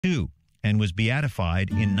II and was beatified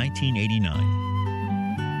in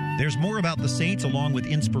 1989. There's more about the saints along with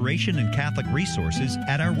inspiration and Catholic resources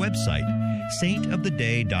at our website,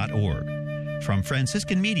 saintoftheday.org. From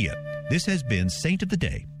Franciscan Media, this has been Saint of the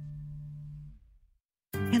Day.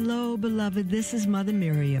 Hello, beloved. This is Mother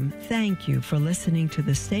Miriam. Thank you for listening to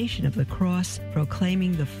the Station of the Cross,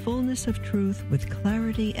 proclaiming the fullness of truth with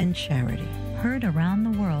clarity and charity. Heard around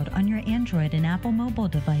the world on your Android and Apple mobile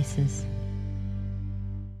devices.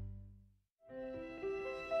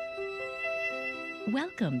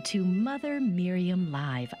 Welcome to Mother Miriam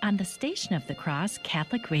Live on the Station of the Cross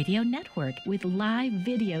Catholic Radio Network with live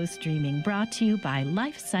video streaming brought to you by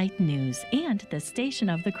LifeSite News and the Station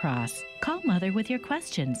of the Cross. Call Mother with your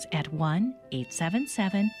questions at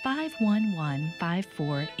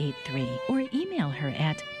 1-877-511-5483 or email her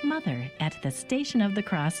at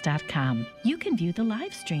mother@thestationofthecross.com. You can view the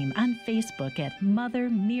live stream on Facebook at Mother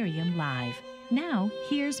Miriam Live. Now,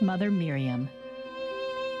 here's Mother Miriam.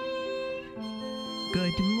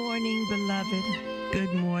 Good morning, beloved.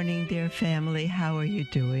 Good morning, dear family. How are you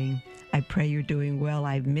doing? I pray you're doing well.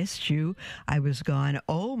 I've missed you. I was gone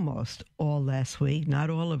almost all last week. Not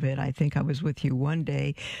all of it. I think I was with you one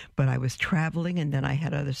day, but I was traveling and then I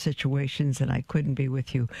had other situations and I couldn't be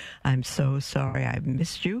with you. I'm so sorry. I've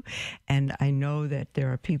missed you. And I know that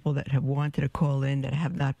there are people that have wanted to call in that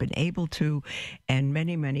have not been able to, and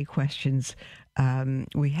many, many questions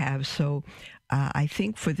we have. So I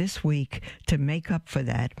think for this week, to make up for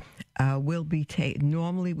that, we'll be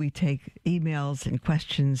normally we take emails and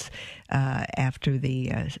questions after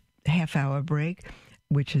the half-hour break,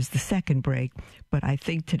 which is the second break. But I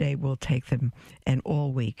think today we'll take them and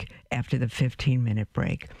all week after the 15-minute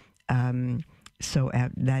break. So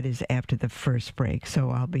that is after the first break. So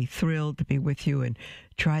I'll be thrilled to be with you and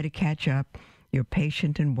try to catch up. You're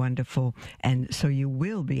patient and wonderful, and so you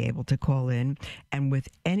will be able to call in and with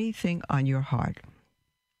anything on your heart.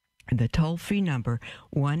 The toll-free number,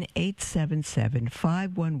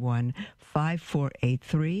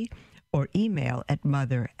 1-877-511-5483, or email at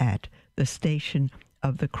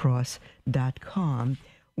mother@thestationofthecross.com.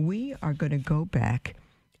 We are going to go back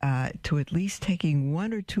to at least taking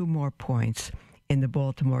one or two more points in the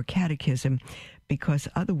Baltimore Catechism, because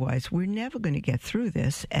otherwise we're never going to get through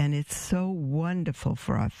this, and it's so wonderful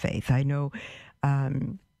for our faith. I know I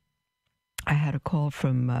had a call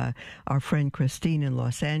from our friend Christine in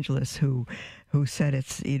Los Angeles who said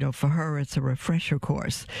it's, for her it's a refresher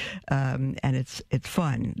course, and it's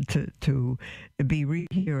fun to be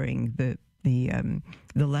rehearing the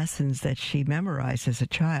lessons that she memorized as a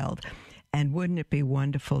child. And wouldn't it be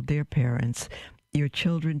wonderful, dear parents? Your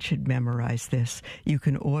children should memorize this. You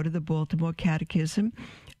can order the Baltimore Catechism.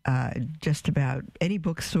 Just about any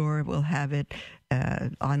bookstore will have it,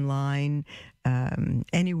 online,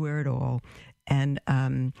 anywhere at all. And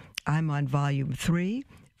I'm on volume 3.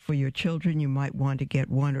 For your children, you might want to get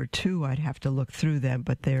 1 or 2. I'd have to look through them,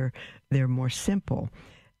 but they're more simple.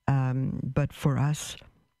 But for us,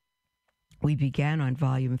 we began on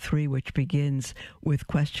volume 3, which begins with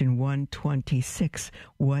question 126,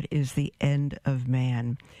 what is the end of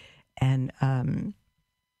man? And I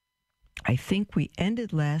think we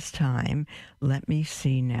ended last time. Let me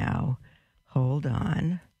see now. Hold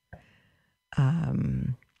on.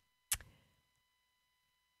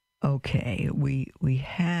 Okay, we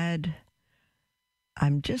had...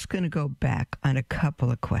 I'm just going to go back on a couple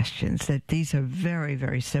of questions. That these are very,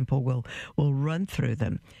 very simple. We'll run through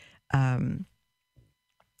them.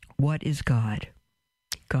 What is God?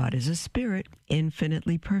 God is a spirit,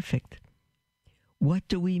 infinitely perfect. What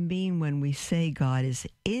do we mean when we say God is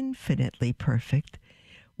infinitely perfect?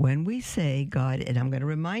 When we say God, and I'm going to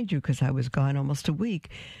remind you, because I was gone almost a week,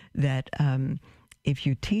 that if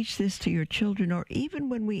you teach this to your children, or even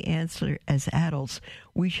when we answer as adults,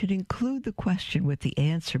 we should include the question with the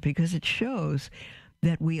answer, because it shows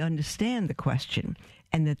that we understand the question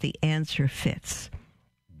and that the answer fits.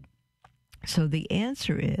 So the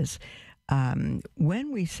answer is,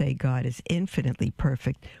 when we say God is infinitely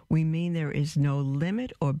perfect, we mean there is no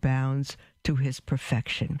limit or bounds to his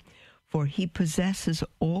perfection, for he possesses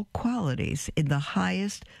all qualities in the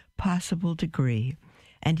highest possible degree,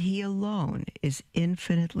 and he alone is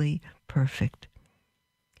infinitely perfect.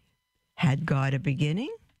 Had God a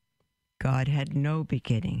beginning? God had no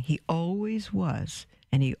beginning. He always was,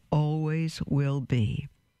 and he always will be.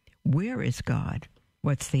 Where is God?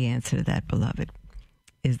 What's the answer to that, beloved?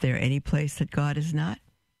 Is there any place that God is not?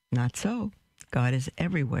 Not so. God is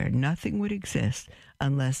everywhere. Nothing would exist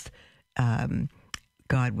unless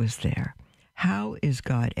God was there. How is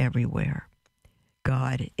God everywhere?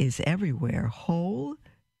 God is everywhere, whole,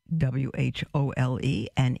 W-H-O-L-E,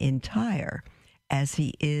 and entire. as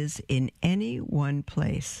he is in any one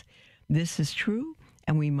place. This is true,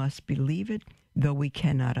 and we must believe it, though we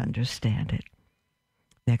cannot understand it.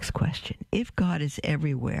 Next question. If God is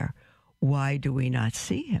everywhere, why do we not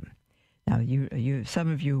see him? Now, you,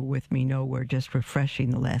 some of you with me know we're just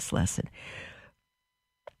refreshing the last lesson.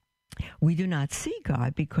 We do not see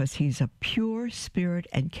God because he's a pure spirit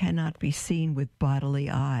and cannot be seen with bodily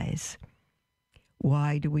eyes.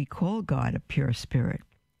 Why do we call God a pure spirit?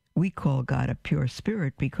 We call God a pure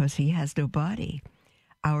spirit because he has no body.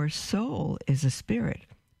 Our soul is a spirit,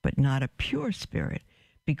 but not a pure spirit,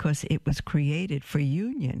 because it was created for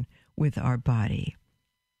union with our body.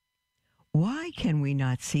 Why can we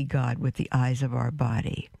not see God with the eyes of our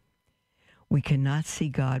body? We cannot see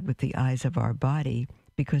God with the eyes of our body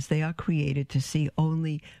because they are created to see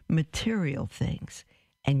only material things,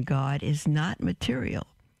 and God is not material,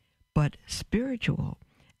 but spiritual.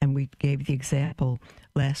 And we gave the example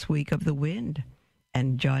last week of the wind.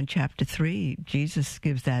 And John chapter 3, Jesus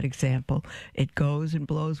gives that example. It goes and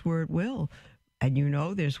blows where it will. And you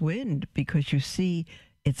know there's wind because you see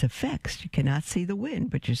its effects. You cannot see the wind,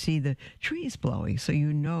 but you see the trees blowing, so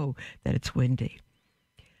you know that it's windy.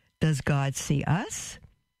 Does God see us?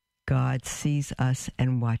 God sees us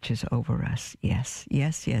and watches over us. Yes,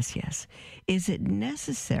 yes, yes, yes. Is it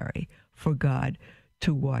necessary for God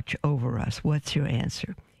to watch over us? What's your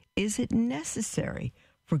answer? Is it necessary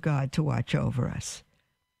for God to watch over us?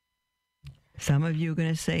 Some of you are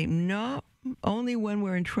going to say, no, only when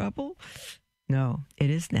we're in trouble. No, it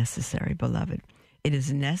is necessary, beloved. It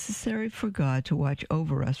is necessary for God to watch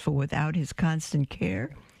over us, for without his constant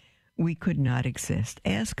care, we could not exist.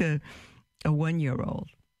 Ask a 1-year-old.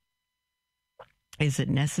 Is it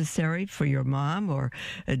necessary for your mom or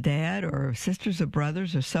a dad or sisters or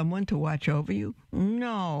brothers or someone to watch over you?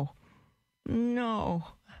 No.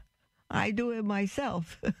 I do it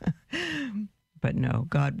myself. But no,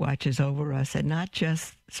 God watches over us, and not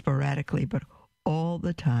just sporadically, but all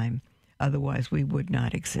the time. Otherwise, we would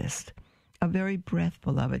not exist. Our very breath,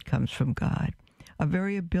 beloved, comes from God. Our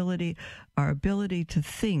ability to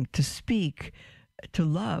think, to speak, to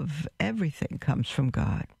love, everything comes from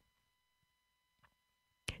God.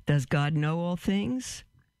 Does God know all things?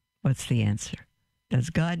 What's the answer? Does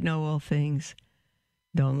God know all things?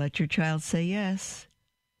 Don't let your child say yes.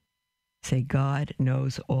 Say, God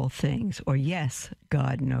knows all things, or yes,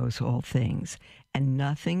 God knows all things, and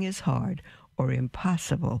nothing is hard or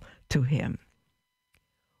impossible to him.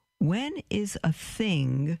 When is a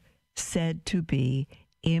thing said to be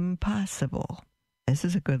impossible? This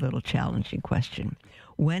is a good little challenging question.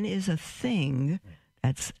 When is a thing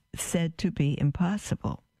that's said to be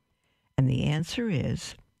impossible? And the answer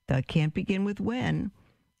is, that can't begin with when,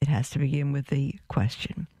 it has to begin with the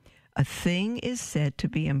question. A thing is said to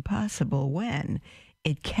be impossible when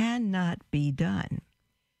it cannot be done.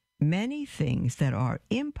 Many things that are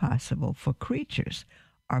impossible for creatures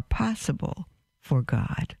are possible for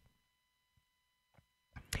God.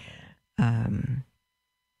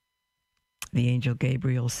 The angel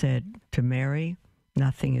Gabriel said to Mary,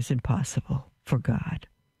 nothing is impossible for God.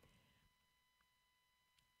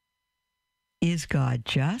 Is God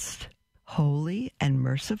just, holy, and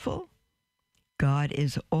merciful? God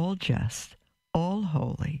is all just, all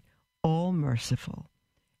holy, all merciful,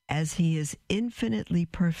 as he is infinitely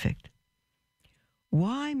perfect.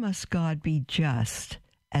 Why must God be just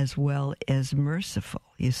as well as merciful?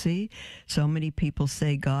 You see, so many people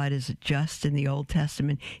say God is just in the Old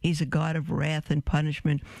Testament. He's a God of wrath and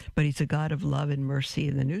punishment, but he's a God of love and mercy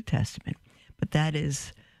in the New Testament. But that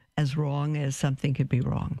is as wrong as something could be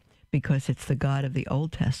wrong, because it's the God of the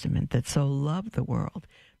Old Testament that so loved the world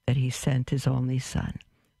that he sent his only Son,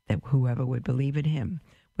 that whoever would believe in him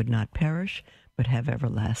would not perish, but have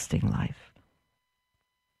everlasting life.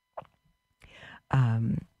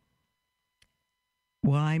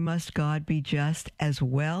 Why must God be just as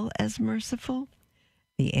well as merciful?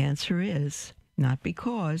 The answer is not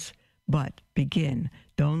because, but begin.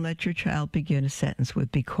 Don't let your child begin a sentence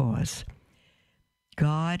with because.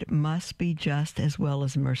 God must be just as well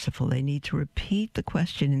as merciful. They need to repeat the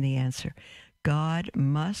question in the answer. God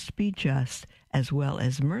must be just as well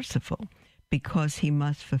as merciful because he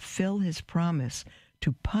must fulfill his promise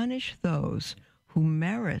to punish those who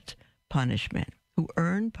merit punishment, who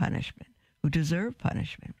earn punishment, who deserve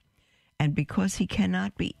punishment. And because he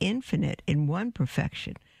cannot be infinite in one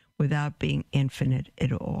perfection without being infinite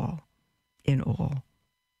in all.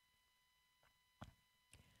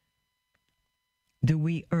 Do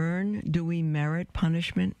we merit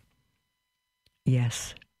punishment?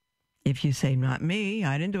 Yes. If you say, not me,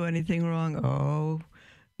 I didn't do anything wrong. Oh,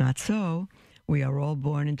 not so. We are all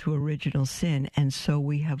born into original sin, and so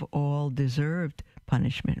we have all deserved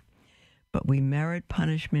punishment, but we merit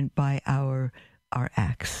punishment by our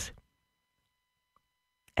acts.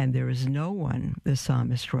 And there is no one, the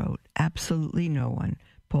psalmist wrote, absolutely no one,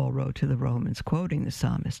 Paul wrote to the Romans, quoting the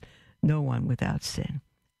psalmist, no one without sin.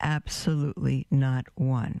 Absolutely not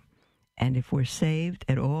one. And if we're saved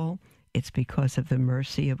at all, it's because of the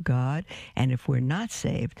mercy of God. And if we're not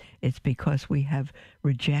saved, it's because we have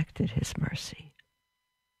rejected his mercy.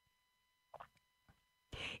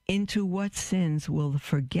 Into what sins will the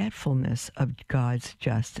forgetfulness of God's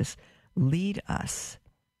justice lead us?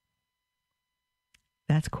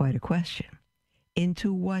 That's quite a question.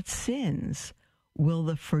 Into what sins will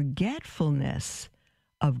the forgetfulness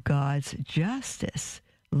of God's justice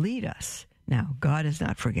lead us? Now, God is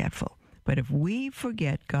not forgetful, but if we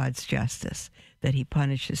forget God's justice, that he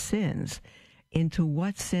punishes sins, into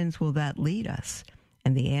what sins will that lead us?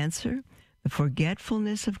 And the answer, the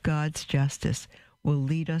forgetfulness of God's justice will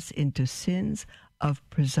lead us into sins of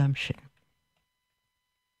presumption.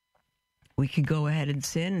 We can go ahead and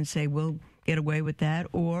sin and say, we'll get away with that,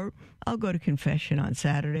 or I'll go to confession on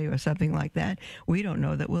Saturday or something like that. We don't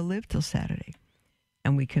know that we'll live till Saturday.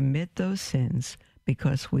 And we commit those sins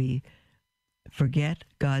because we forget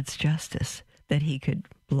God's justice, that he could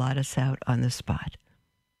blot us out on the spot.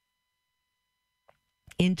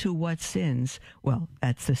 Into what sins, well,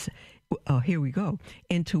 that's this. Oh, here we go.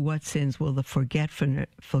 Into what sins will the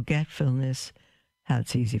forgetfulness, how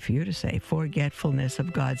it's easy for you to say, forgetfulness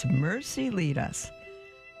of God's mercy lead us?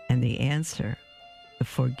 And the answer, the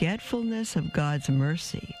forgetfulness of God's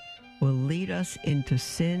mercy will lead us into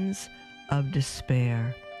sins of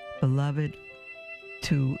despair. Beloved,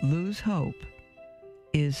 to lose hope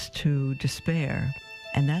is to despair,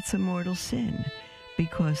 and that's a mortal sin,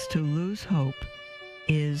 because to lose hope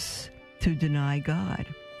is to deny God.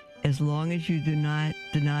 As long as you do not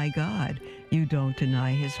deny God, you don't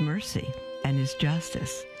deny his mercy and his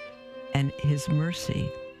justice. And his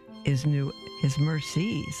mercy is new. His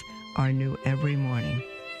mercies are new every morning.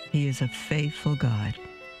 He is a faithful God,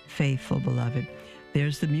 faithful, beloved.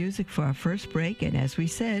 There's the music for our first break, and as we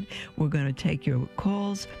said, we're going to take your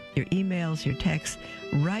calls, your emails, your texts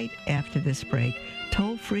right after this break.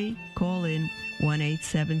 Toll free, call in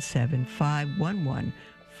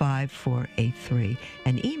 1-877-511-5483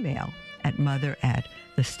 and email at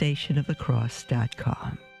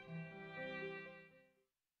mother@thestationofthecross.com.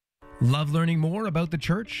 Love learning more about the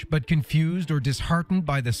church, but confused or disheartened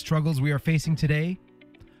by the struggles we are facing today?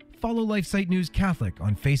 Follow LifeSite News Catholic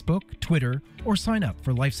on Facebook, Twitter, or sign up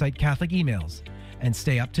for LifeSite Catholic emails and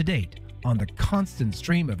stay up to date on the constant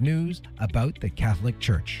stream of news about the Catholic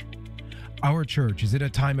Church. Our church is in a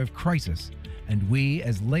time of crisis, and we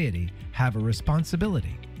as laity have a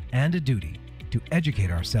responsibility and a duty to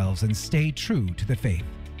educate ourselves and stay true to the faith.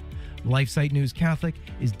 LifeSite News Catholic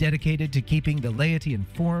is dedicated to keeping the laity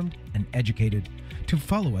informed and educated. To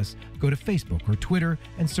follow us, go to Facebook or Twitter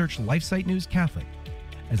and search LifeSite News Catholic.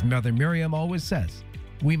 As Mother Miriam always says,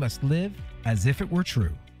 we must live as if it were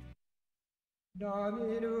true.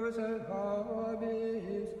 Dominus et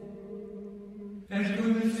vobis cum.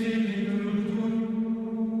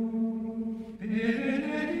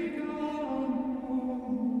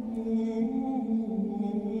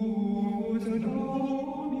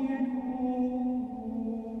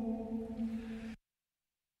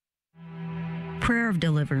 Prayer of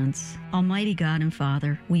Deliverance. Almighty God and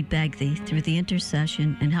Father, we beg Thee, through the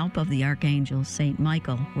intercession and help of the archangels, Saint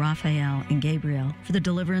Michael, Raphael, and Gabriel, for the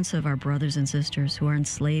deliverance of our brothers and sisters who are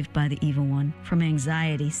enslaved by the evil one, from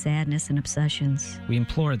anxiety, sadness, and obsessions. We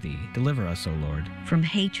implore Thee, deliver us, O Lord. From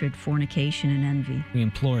hatred, fornication, and envy. We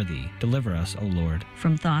implore Thee, deliver us, O Lord.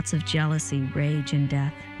 From thoughts of jealousy, rage, and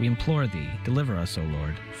death. We implore Thee, deliver us, O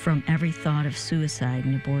Lord. From every thought of suicide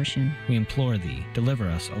and abortion. We implore Thee, deliver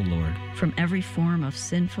us, O Lord. From every form of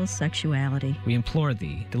sinful sexuality. We implore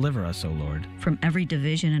Thee, deliver us, O Lord. From every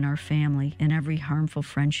division in our family and every harmful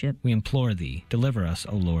friendship. We implore Thee, deliver us,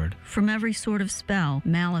 O Lord. From every sort of spell,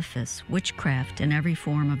 malefice, witchcraft, and every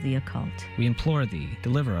form of the occult. We implore Thee,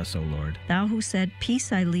 deliver us, O Lord. Thou who said,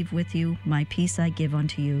 "Peace I leave with you, my peace I give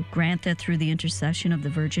unto you," grant that through the intercession of the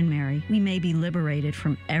Virgin Mary, we may be liberated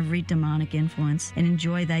from every demonic influence and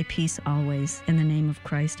enjoy Thy peace always. In the name of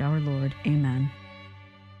Christ our Lord. Amen.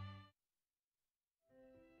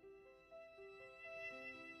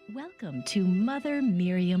 Welcome to Mother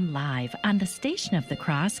Miriam Live on the Station of the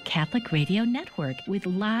Cross Catholic Radio Network, with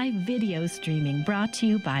live video streaming brought to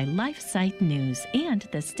you by LifeSite News and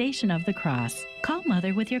the Station of the Cross. Call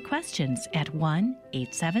Mother with your questions at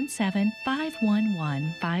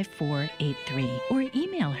 1-877-511-5483 or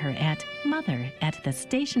email her at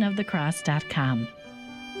mother@thestationofthecross.com.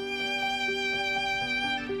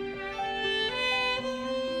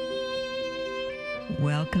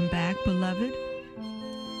 Welcome back, beloved,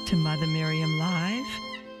 to Mother Miriam Live.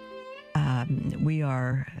 We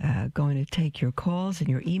are going to take your calls and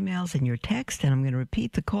your emails and your text, and I'm going to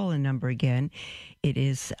repeat the call-in number again. It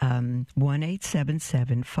is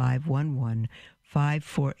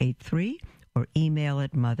 1-877-511-5483, or email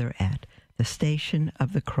at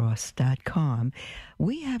mother@thestationofthecross.com.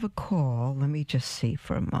 We have a call. Let me just see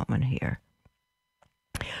for a moment here.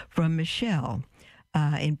 From Michelle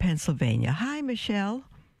in Pennsylvania. Hi, Michelle.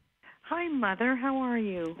 Hi, Mother. How are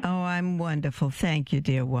you? Oh, I'm wonderful. Thank you,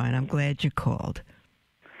 dear one. I'm glad you called.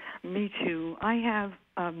 Me too. I have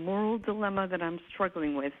a moral dilemma that I'm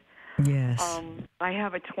struggling with. Yes. I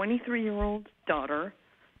have a 23-year-old daughter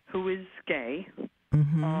who is gay.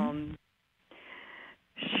 Mm-hmm.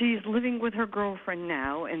 She's living with her girlfriend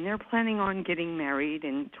now, and they're planning on getting married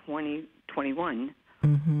in 2021.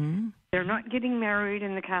 Mm-hmm. They're not getting married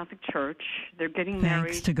in the Catholic Church. They're getting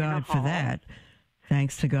married. Thanks to God for that.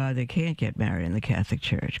 Thanks to God they can't get married in the Catholic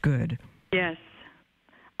Church. Good. Yes.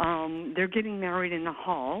 They're getting married in the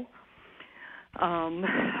hall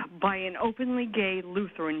by an openly gay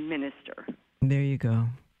Lutheran minister. There you go.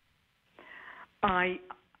 I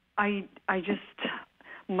just,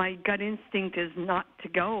 my gut instinct is not to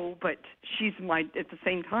go, but at the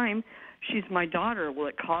same time, she's my daughter. Will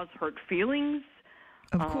it cause hurt feelings?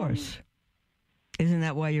 Of course. Isn't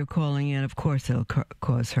that why you're calling in? Of course it'll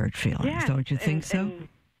cause hurt feelings. Yes, Don't you think so?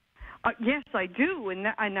 Yes, I do, and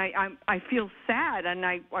I feel sad, and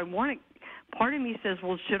I want to. Part of me says,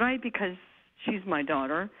 well, should I? Because she's my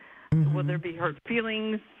daughter. Mm-hmm. Will there be hurt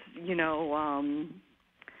feelings?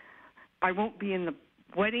 I won't be in the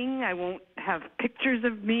wedding. I won't have pictures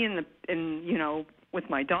of me with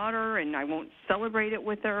my daughter, and I won't celebrate it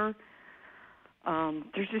with her.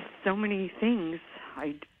 There's just so many things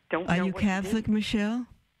I don't know. Are you Catholic, Michelle?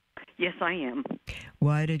 Yes, I am.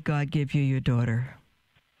 Why did God give you your daughter?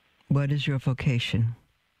 What is your vocation?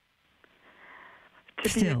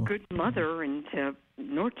 To be a good mother and to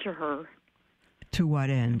nurture her. To what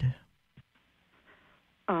end?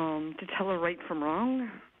 To tell her right from wrong.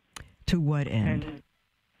 To what end?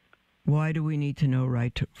 Why do we need to know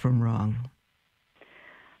right from wrong?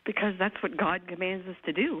 Because that's what God commands us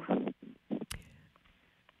to do.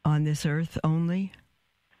 On this earth only?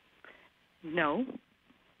 No.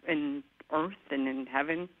 In earth and in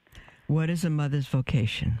heaven. What is a mother's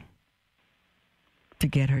vocation? To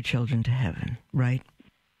get her children to heaven, right?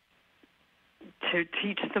 To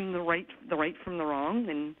teach them the right from the wrong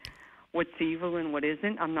and what's evil and what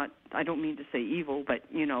isn't. I don't mean to say evil, but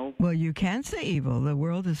Well, you can say evil. The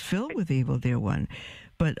world is filled with evil, dear one.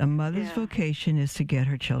 But a mother's vocation is to get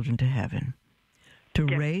her children to heaven. To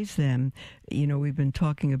raise them, we've been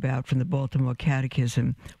talking about from the Baltimore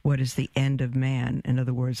Catechism, what is the end of man? In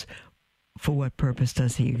other words, for what purpose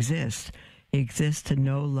does he exist? He exists to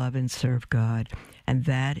know, love, and serve God. And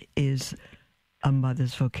that is a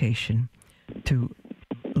mother's vocation, to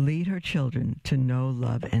lead her children to know,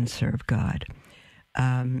 love, and serve God.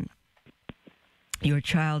 Your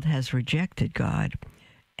child has rejected God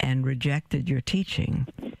and rejected your teaching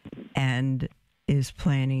and is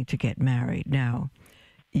planning to get married. Now,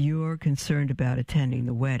 you're concerned about attending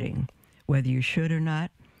the wedding, whether you should or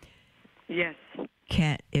not. Yes.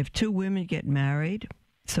 If two women get married,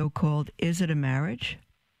 so-called, is it a marriage?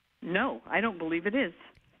 No, I don't believe it is.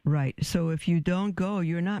 Right. So if you don't go,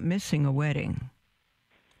 you're not missing a wedding,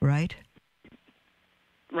 right?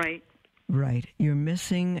 Right. Right. You're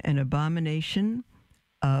missing an abomination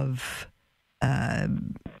of a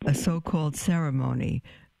so-called ceremony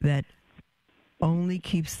that only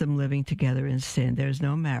keeps them living together in sin. There's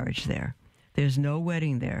no marriage there. There's no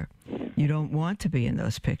wedding there. You don't want to be in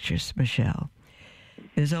those pictures, Michelle.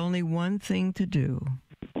 There's only one thing to do,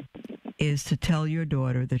 is to tell your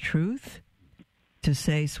daughter the truth, to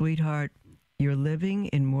say, sweetheart, you're living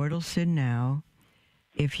in mortal sin now.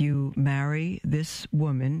 If you marry this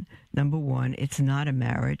woman, number one, it's not a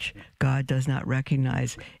marriage. God does not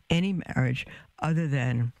recognize any marriage other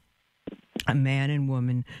than a man and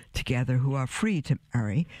woman together who are free to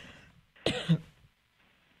marry.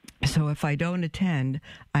 So if I don't attend,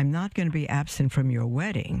 I'm not going to be absent from your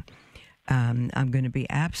wedding. I'm going to be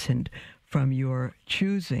absent from your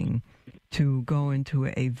choosing to go into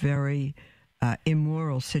a very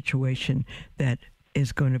immoral situation that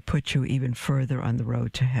is going to put you even further on the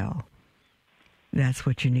road to hell. That's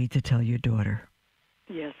what you need to tell your daughter.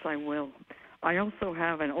 Yes, I will. I also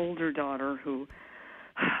have an older daughter who...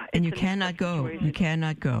 And you cannot go. You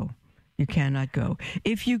cannot go. You cannot go.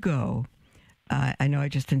 If you go, I know I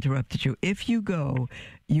just interrupted you. If you go,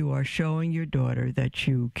 you are showing your daughter that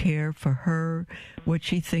you care for her, what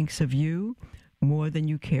she thinks of you, more than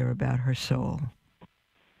you care about her soul.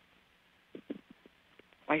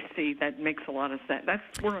 I see. That makes a lot of sense.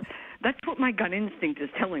 That's what my gut instinct is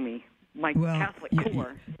telling me. My Catholic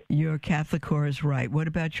core. Your Catholic core is right. What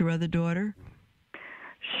about your other daughter?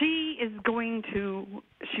 She is going to.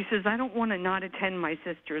 She says, I don't want to not attend my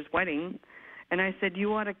sister's wedding. And I said,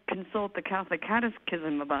 you ought to consult the Catholic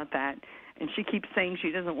Catechism about that. And she keeps saying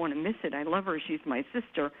she doesn't want to miss it. I love her. She's my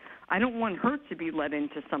sister. I don't want her to be led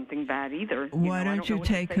into something bad either. Why don't you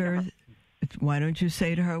take her? Why don't you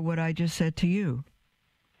say to her what I just said to you?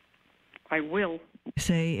 I will.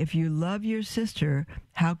 Say, if you love your sister,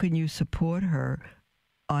 how can you support her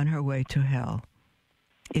on her way to hell?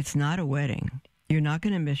 It's not a wedding. You're not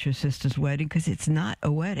going to miss your sister's wedding because it's not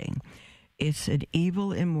a wedding. It's an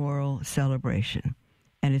evil, immoral celebration,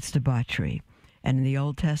 and it's debauchery. And in the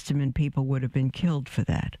Old Testament, people would have been killed for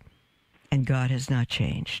that. And God has not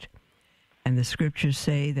changed. And the scriptures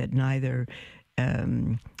say that neither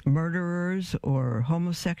murderers or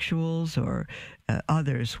homosexuals or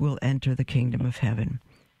others will enter the kingdom of heaven.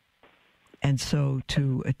 And so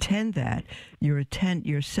to attend that,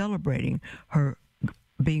 you're celebrating her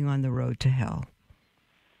being on the road to hell.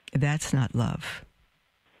 That's not love.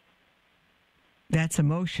 That's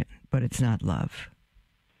emotion, but it's not love.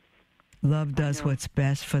 Love does what's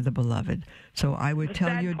best for the beloved. So I would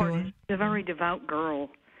tell your daughter. She's a very devout girl,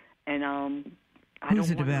 and I who's don't a want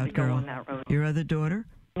her devout to go girl? on that road. Your other daughter?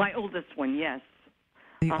 My oldest one, yes.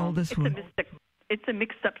 The oldest one. It's a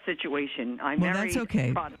mixed-up situation. I'm well, married. That's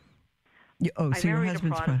okay. So your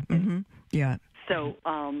husband's Protestant. Mm-hmm. Yeah. So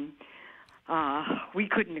we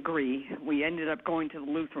couldn't agree. We ended up going to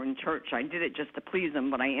the Lutheran church. I did it just to please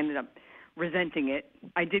him, but I ended up resenting it.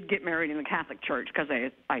 I did get married in the Catholic church because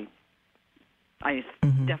I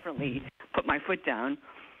definitely put my foot down.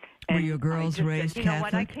 And were your girls raised said,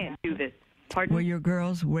 Catholic? You know what? I can't do this. Pardon? Were your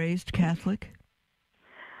girls raised Catholic?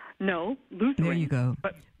 No, Lutheran. There you go.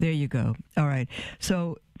 There you go. All right.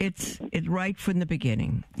 So it's right from the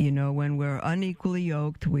beginning. You know, when we're unequally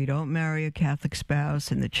yoked, we don't marry a Catholic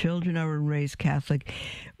spouse, and the children are raised Catholic,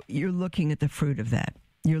 you're looking at the fruit of that.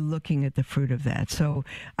 You're looking at the fruit of that. So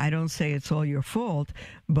I don't say it's all your fault,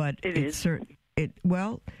 but it's certain.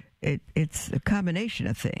 It's a combination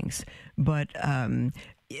of things. But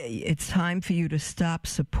it's time for you to stop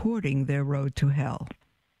supporting their road to hell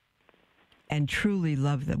and truly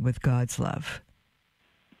love them with God's love.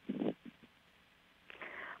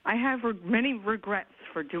 I have many regrets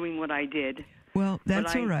for doing what I did. Well,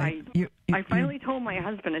 that's all right. I finally told my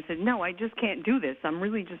husband, I said, no, I just can't do this. I'm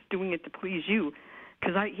really just doing it to please you.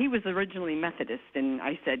 Because he was originally Methodist, and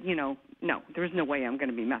I said, no, there's no way I'm going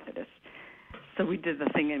to be Methodist. So we did the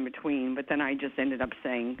thing in between, but then I just ended up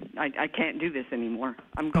saying, I can't do this anymore.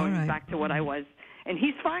 I'm going back to what I was. And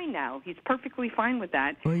he's fine now. He's perfectly fine with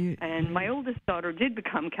that. Well, and my oldest daughter did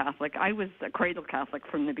become Catholic. I was a cradle Catholic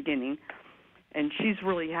from the beginning, and she's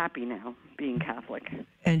really happy now being Catholic.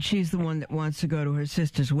 And she's the one that wants to go to her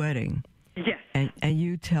sister's wedding. Yes. And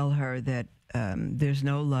you tell her that there's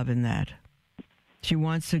no love in that. She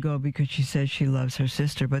wants to go because she says she loves her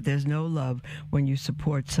sister, but there's no love when you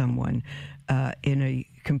support someone in a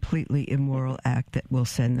completely immoral act that will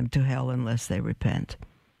send them to hell unless they repent.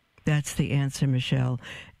 That's the answer, Michelle,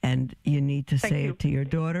 and you need to say it to your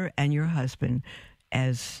daughter and your husband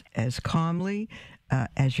as calmly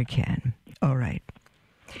as you can. All right.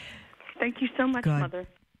 Thank you so much, Mother.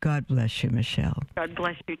 God bless you, Michelle. God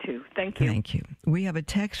bless you, too. Thank you. Thank you. We have a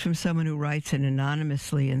text from someone who writes in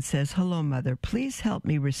anonymously and says, hello, Mother. Please help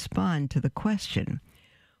me respond to the question,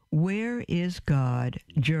 where is God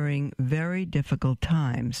during very difficult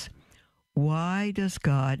times? Why does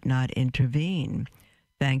God not intervene?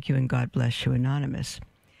 Thank you, and God bless you, Anonymous.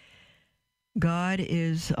 God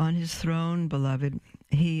is on his throne, beloved.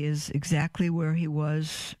 He is exactly where he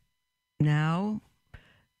was now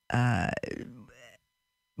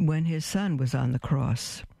when his son was on the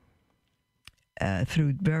cross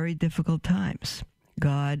through very difficult times.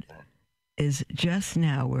 God is just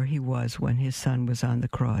now where he was when his son was on the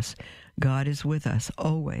cross. God is with us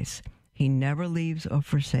always. He never leaves or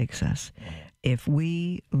forsakes us. If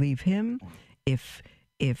we leave him, if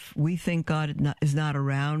we think God is not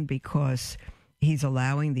around because he's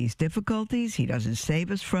allowing these difficulties, he doesn't save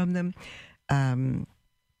us from them,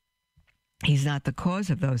 he's not the cause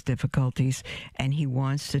of those difficulties, and he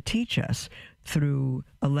wants to teach us through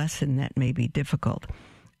a lesson that may be difficult.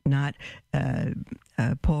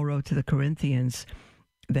 Paul wrote to the Corinthians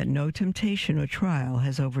that no temptation or trial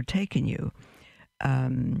has overtaken you,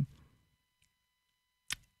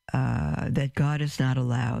 that God is not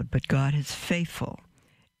allowed, but God is faithful,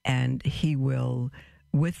 and he will,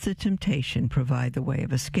 with the temptation, provide the way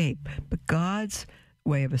of escape. But God's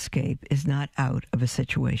way of escape is not out of a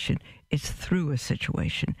situation. It's through a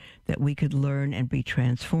situation that we could learn and be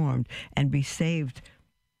transformed and be saved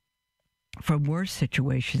from worse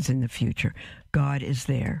situations in the future. God is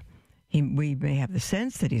there. We may have the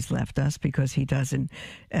sense that he's left us because he doesn't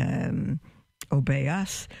obey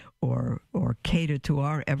us or cater to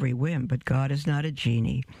our every whim, but God is not a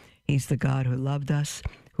genie. He's the God who loved us,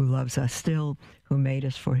 who loves us still, who made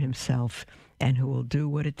us for himself, and who will do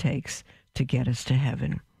what it takes to get us to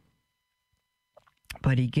heaven.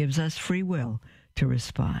 But he gives us free will to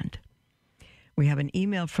respond. We have an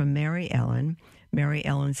email from Mary Ellen. Mary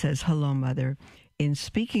Ellen says, "Hello, Mother. In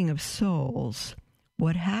speaking of souls,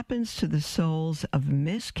 what happens to the souls of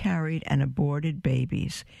miscarried and aborted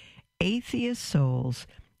babies, atheist souls,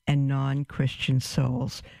 and non-Christian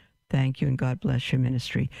souls?" Thank you, and God bless your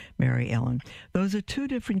ministry, Mary Ellen. Those are two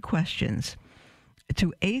different questions.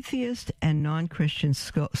 To atheist and non-Christian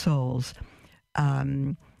souls,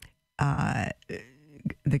 the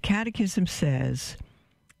Catechism says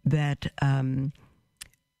that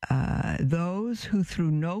those who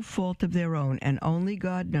through no fault of their own, and only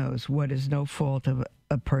God knows what is no fault of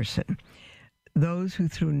a person, those who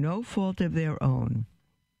through no fault of their own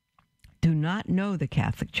do not know the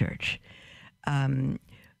Catholic Church,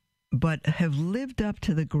 but have lived up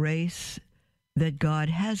to the grace that God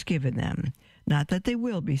has given them. Not that they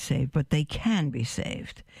will be saved, but they can be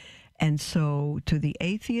saved. And so to the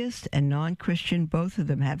atheist and non-Christian, both of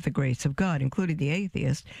them have the grace of God, including the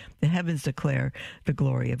atheist. The heavens declare the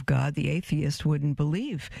glory of God. The atheist wouldn't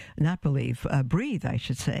breathe, I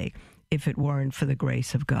should say, if it weren't for the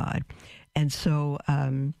grace of God. And so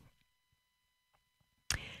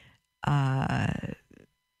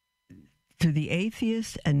to the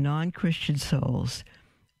atheist and non-Christian souls,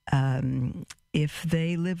 if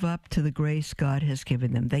they live up to the grace God has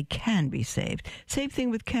given them, they can be saved. Same thing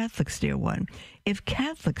with Catholics, dear one. If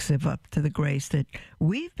Catholics live up to the grace that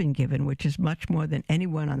we've been given, which is much more than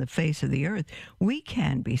anyone on the face of the earth, we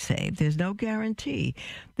can be saved. There's no guarantee.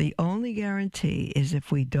 The only guarantee is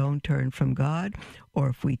if we don't turn from God or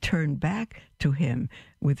if we turn back to him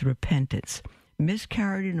with repentance.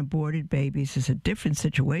 Miscarried and aborted babies is a different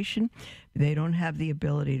situation. They don't have the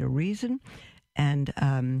ability to reason. And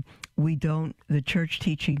the church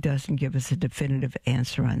teaching doesn't give us a definitive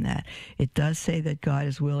answer on that. It does say that God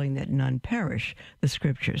is willing that none perish, the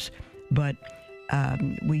scriptures, but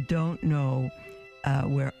we don't know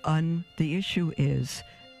the issue is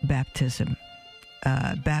baptism.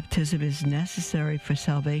 Baptism is necessary for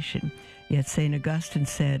salvation. Yet St. Augustine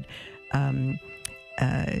said,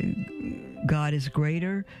 God is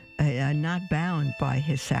greater, not bound by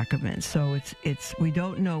his sacraments. So we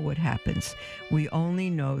don't know what happens. We only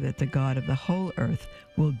know that the God of the whole earth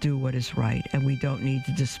will do what is right, and we don't need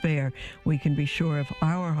to despair. We can be sure if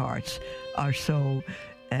our hearts are so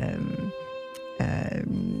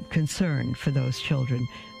concerned for those children,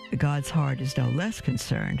 God's heart is no less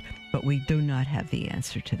concerned, but we do not have the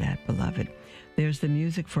answer to that, beloved. There's the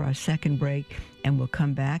music for our second break, and we'll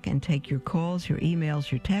come back and take your calls, your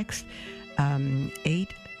emails, your texts,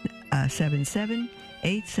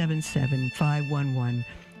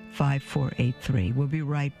 877-511-5483. We'll be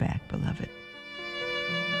right back, beloved.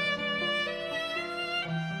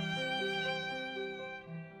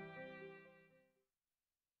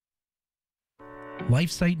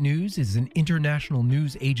 LifeSite News is an international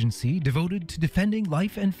news agency devoted to defending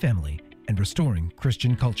life and family and restoring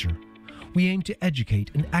Christian culture. We aim to educate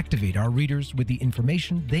and activate our readers with the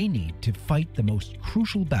information they need to fight the most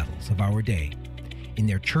crucial battles of our day, in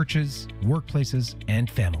their churches, workplaces, and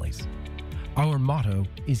families. Our motto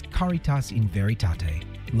is Caritas in Veritate,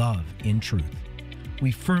 love in truth.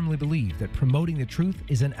 We firmly believe that promoting the truth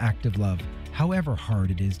is an act of love, however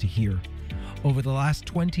hard it is to hear. Over the last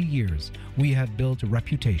 20 years, we have built a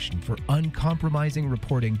reputation for uncompromising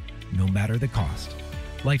reporting, no matter the cost.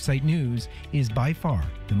 LifeSite News is by far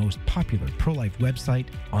the most popular pro-life website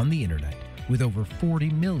on the internet, with over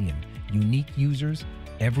 40 million unique users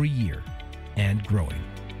every year and growing.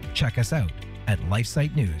 Check us out at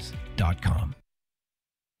lifesitenews.com.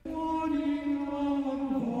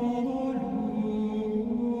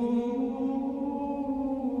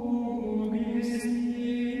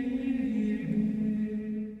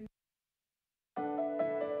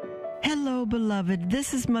 Hello, beloved.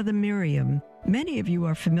 This is Mother Miriam. Many of you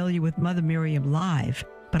are familiar with Mother Miriam Live,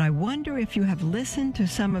 but I wonder if you have listened to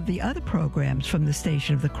some of the other programs from the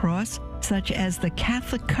Station of the Cross, such as The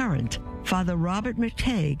Catholic Current. Father Robert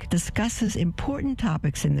McTague discusses important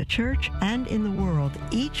topics in the church and in the world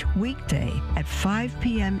each weekday at 5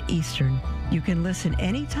 p.m. Eastern. You can listen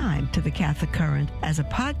anytime to The Catholic Current as a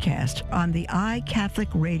podcast on the iCatholic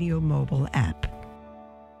Radio mobile app.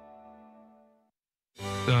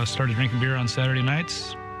 started drinking beer on Saturday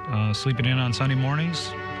nights, sleeping in on Sunday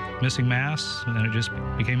mornings, missing Mass, and it just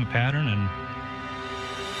became a pattern and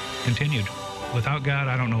continued. Without God,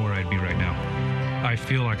 I don't know where I'd be right now. I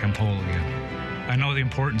feel like I'm whole again. I know the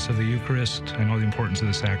importance of the Eucharist. I know the importance of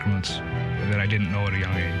the sacraments that I didn't know at a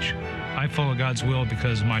young age. I follow God's will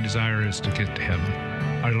because my desire is to get to heaven.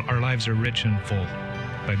 Our lives are rich and full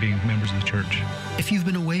by being members of the church. If you've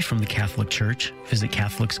been away from the Catholic Church, visit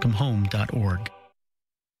CatholicsComeHome.org.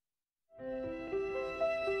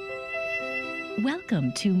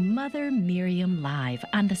 Welcome to Mother Miriam Live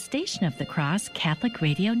on the Station of the Cross Catholic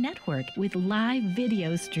Radio Network with live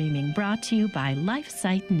video streaming brought to you by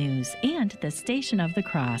LifeSite News and the Station of the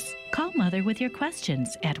Cross. Call Mother with your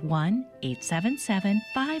questions at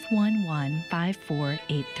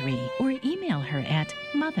 1-877-511-5483 or email her at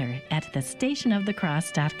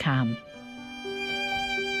mother@thestationofthecross.com.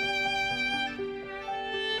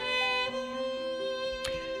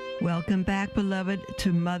 Welcome back, beloved,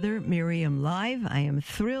 to Mother Miriam Live. I am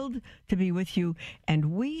thrilled to be with you,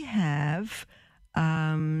 and we have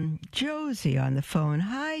Josie on the phone.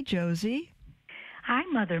 Hi, Josie. Hi,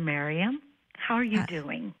 Mother Miriam. How are you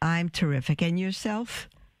doing? I'm terrific. And yourself?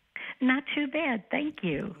 Not too bad, thank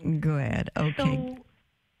you. Good. Okay. So,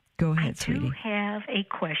 go ahead, I sweetie. do have a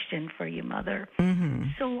question for you, Mother. Mm-hmm.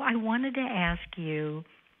 So I wanted to ask you,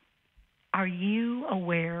 are you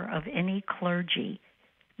aware of any clergy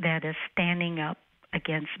that is standing up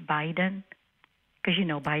against Biden? Because you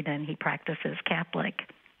know Biden, he practices Catholic.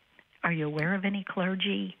 Are you aware of any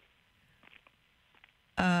clergy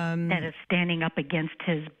that is standing up against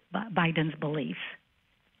Biden's beliefs?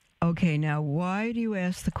 Okay, now why do you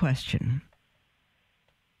ask the question?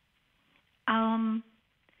 I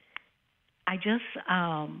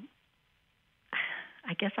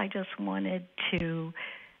guess I just wanted to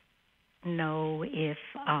know if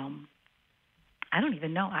I don't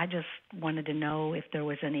even know. I just wanted to know if there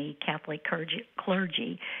was any Catholic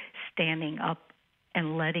clergy standing up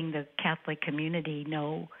and letting the Catholic community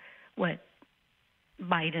know what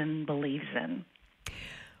Biden believes in.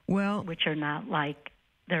 Well, which are not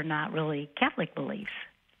they're not really Catholic beliefs.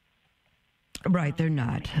 Right, they're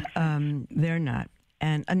not. They're not.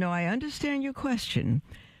 And no, I understand your question,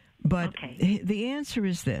 but the answer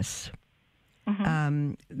is this.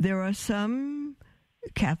 Mm-hmm. There are some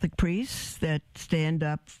Catholic priests that stand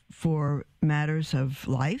up for matters of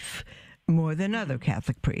life more than other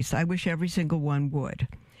Catholic priests. I wish every single one would.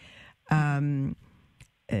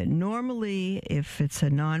 Normally, if it's a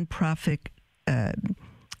nonprofit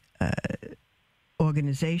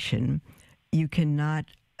organization, you cannot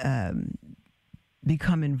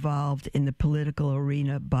become involved in the political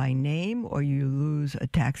arena by name, or you lose a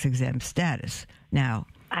tax-exempt status. Now,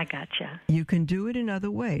 I gotcha. You can do it in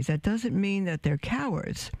other ways. That doesn't mean that they're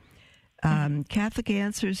cowards. Catholic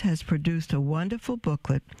Answers has produced a wonderful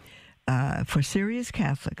booklet for serious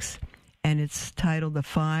Catholics, and it's titled The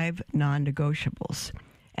 5 Non-Negotiables.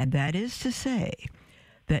 And that is to say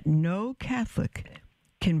that no Catholic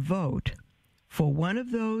can vote for one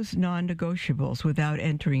of those non-negotiables without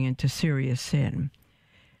entering into serious sin.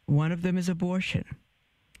 One of them is abortion,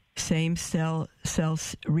 same-cell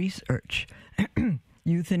research,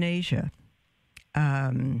 euthanasia,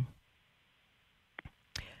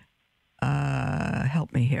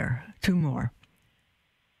 help me here, 2 more.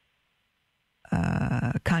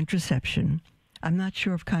 Contraception. I'm not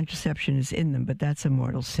sure if contraception is in them, but that's a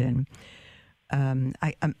mortal sin. You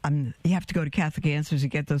have to go to Catholic Answers to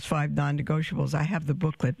get those 5 non-negotiables. I have the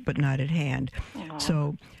booklet, but not at hand. Aww.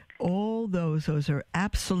 So all those are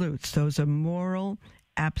absolutes. Those are moral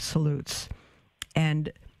absolutes.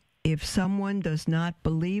 And if someone does not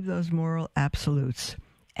believe those moral absolutes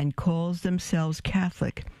and calls themselves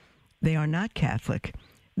Catholic, they are not Catholic.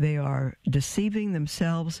 They are deceiving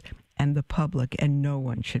themselves and the public, and no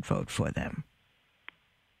one should vote for them.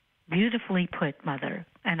 Beautifully put, Mother,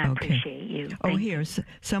 and I appreciate you.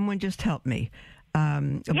 Someone just helped me.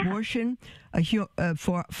 Abortion,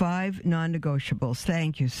 for 5 non-negotiables.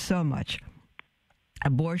 Thank you so much.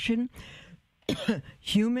 Abortion,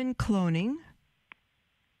 human cloning,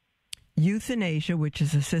 euthanasia, which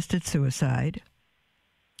is assisted suicide,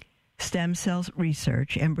 stem cell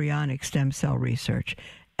research, embryonic stem cell research,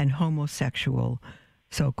 and homosexual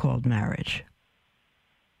so-called marriage.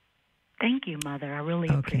 Thank you, Mother. I really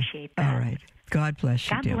appreciate that. All right. God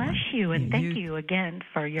bless you, dear God bless one. you, and thank you again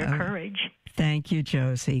for your courage. Thank you,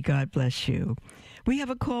 Josie. God bless you. We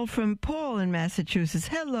have a call from Paul in Massachusetts.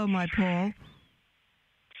 Hello, my Paul.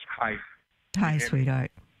 Hi. Hi,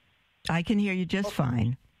 sweetheart. I can hear you just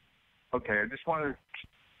fine. Okay, I just wanted,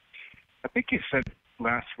 I think you said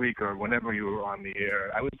last week or whenever you were on the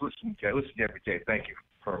air, I listen to you every day. Thank you.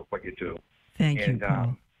 for what you do. Thank you,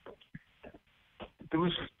 Paul.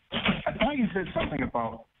 I thought you said something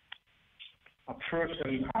about a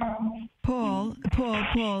person. Paul,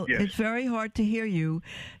 yes. It's very hard to hear you.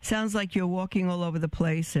 Sounds like you're walking all over the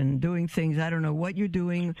place and doing things. I don't know what you're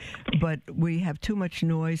doing, but we have too much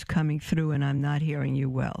noise coming through, and I'm not hearing you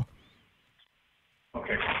well.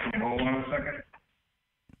 Okay, hold on a second.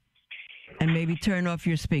 And maybe turn off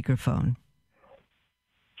your speakerphone.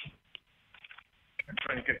 I'm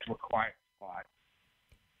trying to get to a quiet spot.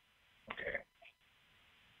 Okay.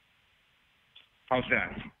 How's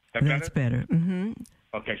that? That's better. Mm-hmm.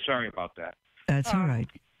 Okay, sorry about that. That's all right.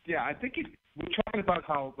 Yeah, I think we're talking about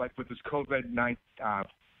how, like, with this COVID,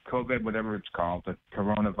 whatever it's called, the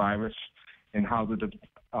coronavirus, and how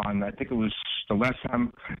I think it was the last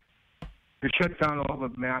time they shut down all the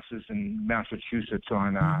masses in Massachusetts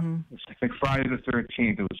on, I think Friday the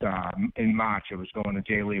 13th. It was in March. It was going to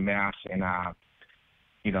daily mass, and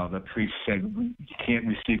the priest said you can't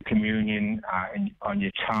receive communion on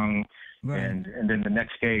your tongue. Right. And then the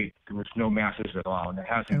next day there was no masses at all, and there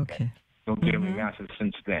hasn't been no daily masses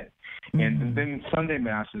since then. And then Sunday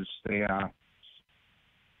masses they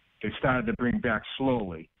started to bring back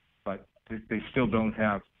slowly, but they still don't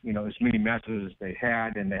have as many masses as they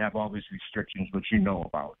had, and they have all these restrictions which you know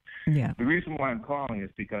about. Yeah. The reason why I'm calling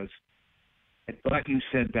is because I thought you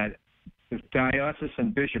said that the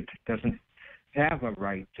diocesan bishop doesn't have a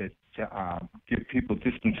right to give people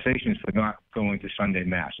dispensations for not going to Sunday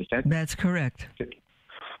Mass. That's correct.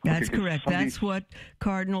 That's correct. That's what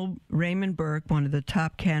Cardinal Raymond Burke, one of the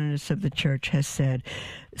top canonists of the Church, has said.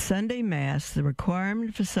 Sunday Mass, the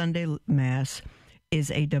requirement for Sunday Mass is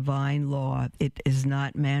a divine law. It is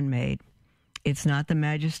not man-made. It's not the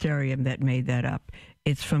magisterium that made that up.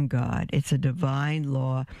 It's from God. It's a divine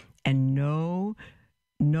law, and no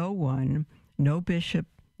one, no bishop,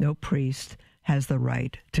 no priest has the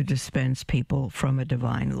right to dispense people from a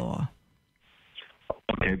divine law.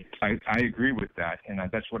 Okay, I agree with that, and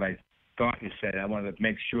that's what I thought you said. I wanted to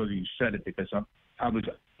make sure that you said it because I was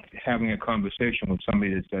having a conversation with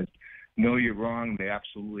somebody that said, no, you're wrong, they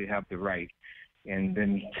absolutely have the right. And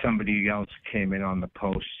then somebody else came in on the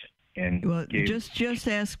post and just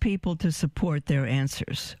ask people to support their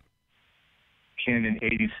answers. Canon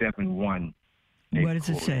 87:1. What does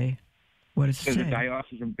it say? What does it say? The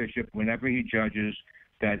diocesan bishop, whenever he judges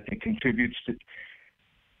that it contributes to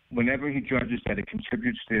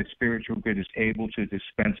their spiritual good, is able to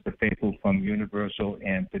dispense the faithful from universal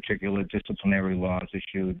and particular disciplinary laws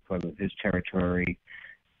issued for his territory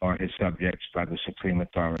or his subjects by the supreme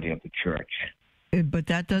authority of the Church. But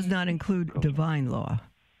that does not include divine law.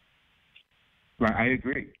 Right, I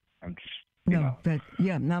agree. I'm just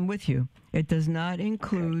I'm with you. It does not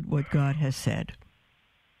include what God has said.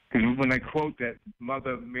 Because when I quote that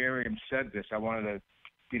Mother Miriam said this, I wanted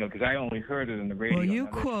to, because I only heard it in the radio. Well, you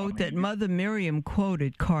quote that Mother Miriam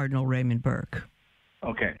quoted Cardinal Raymond Burke.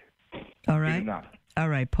 Okay. All right. All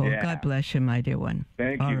right, Paul. Yeah. God bless you, my dear one.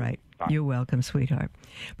 Thank you. All right. Bye. You're welcome, sweetheart.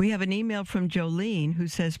 We have an email from Jolene who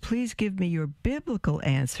says, please give me your biblical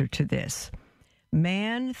answer to this.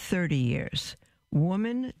 Man, 30 years.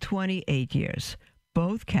 Woman, 28 years.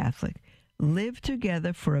 Both Catholic. Lived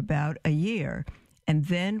together for about a year and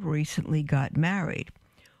then recently got married.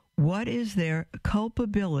 What is their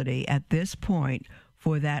culpability at this point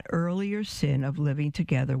for that earlier sin of living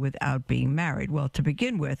together without being married? Well, to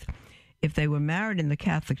begin with, if they were married in the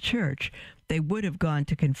Catholic Church, they would have gone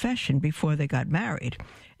to confession before they got married,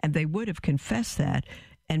 and they would have confessed that,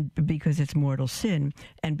 and because it's mortal sin,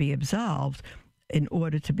 and be absolved in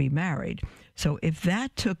order to be married. So if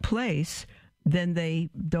that took place, then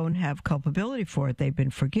they don't have culpability for it. They've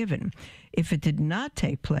been forgiven. If it did not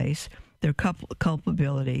take place, their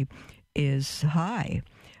culpability is high,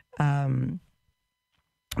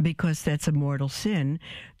 because that's a mortal sin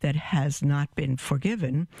that has not been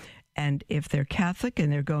forgiven. And if they're Catholic and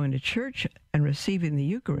they're going to church and receiving the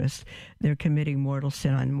Eucharist, they're committing mortal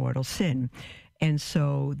sin on mortal sin. And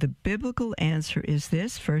so the biblical answer is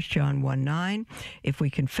this, 1 John 1:9, if we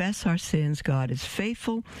confess our sins, God is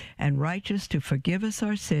faithful and righteous to forgive us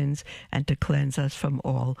our sins and to cleanse us from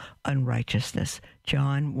all unrighteousness.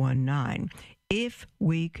 John 1:9. If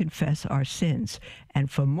we confess our sins, and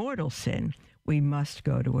for mortal sin, we must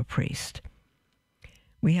go to a priest.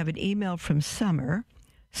 We have an email from Summer.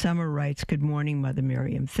 Summer writes, good morning, Mother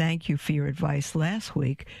Miriam. Thank you for your advice last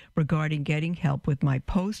week regarding getting help with my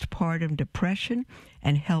postpartum depression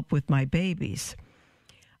and help with my babies.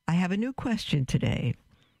 I have a new question today.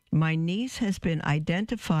 My niece has been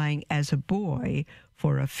identifying as a boy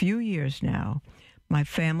for a few years now. My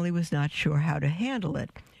family was not sure how to handle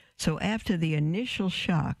it. So after the initial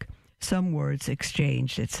shock, some words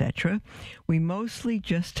exchanged, etc. We mostly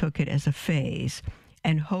just took it as a phase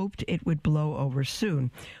and hoped it would blow over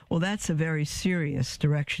soon. Well, that's a very serious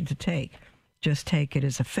direction to take. Just take it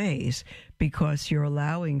as a phase, because you're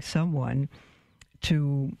allowing someone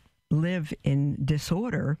to live in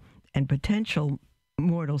disorder and potential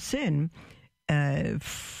mortal sin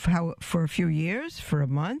for a few years, for a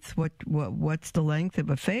month. What's the length of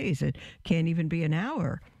a phase? It can't even be an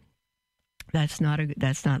hour. That's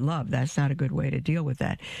not love. That's not a good way to deal with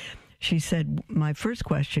that. She said, my first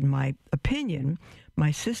question, my opinion,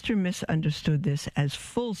 my sister misunderstood this as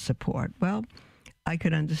full support. Well, I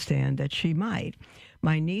could understand that she might.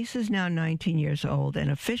 My niece is now 19 years old and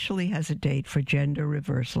officially has a date for gender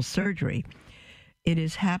reversal surgery. It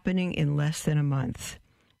is happening in less than a month.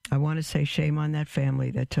 I want to say shame on that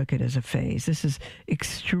family that took it as a phase. This is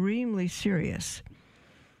extremely serious.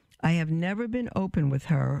 I have never been open with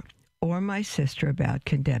her or my sister about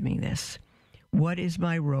condemning this. What is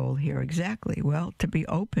my role here exactly? Well, to be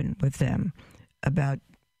open with them about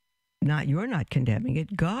you're not condemning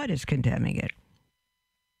it, God is condemning it.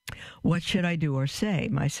 What should I do or say?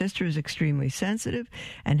 My sister is extremely sensitive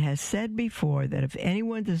and has said before that if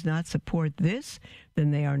anyone does not support this,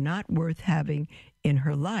 then they are not worth having in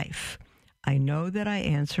her life. I know that I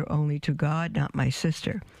answer only to God, not my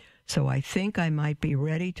sister. So I think I might be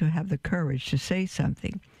ready to have the courage to say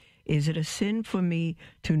something. Is it a sin for me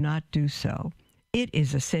to not do so? It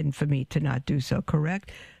is a sin for me to not do so,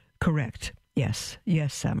 correct? Correct. Yes.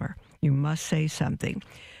 Yes, Summer. You must say something.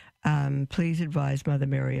 Please advise Mother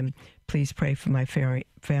Miriam. Please pray for my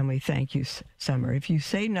family. Thank you, Summer. If you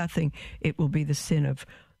say nothing, it will be the sin of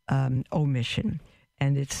omission,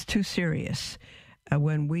 and it's too serious.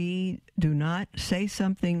 When we do not say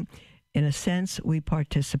something, in a sense, we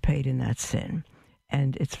participate in that sin,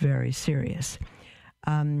 and it's very serious.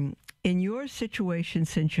 In your situation,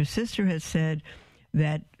 since your sister has said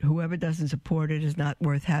that whoever doesn't support it is not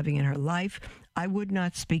worth having in her life, I would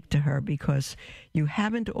not speak to her, because you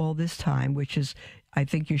haven't all this time, which is, I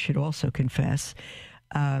think you should also confess.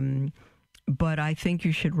 But I think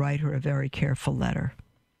you should write her a very careful letter,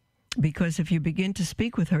 because if you begin to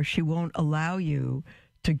speak with her, she won't allow you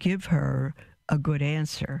to give her a good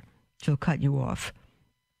answer. She'll cut you off.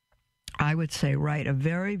 I would say write a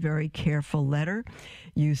very, very careful letter.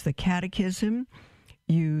 Use the Catechism.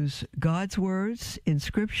 Use God's words in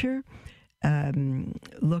Scripture.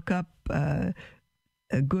 Look up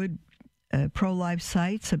good pro-life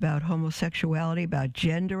sites about homosexuality, about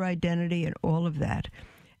gender identity, and all of that.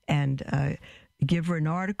 And give her an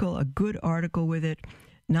article, a good article with it.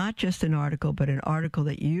 Not just an article, but an article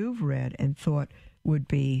that you've read and thought would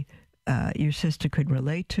be your sister could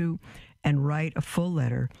relate to. And write a full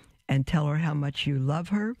letter and tell her how much you love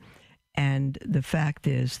her. And the fact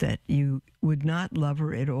is that you would not love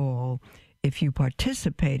her at all if you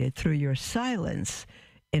participated through your silence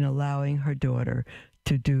in allowing her daughter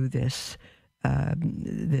to do this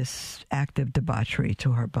act of debauchery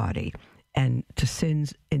to her body, and to sin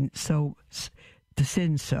so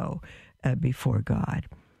before God.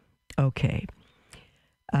 Okay.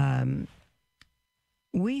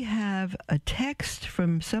 We have a text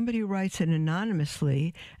from somebody who writes it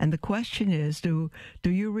anonymously, and the question is, do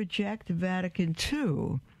you reject Vatican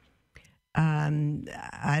II?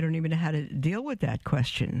 I don't even know how to deal with that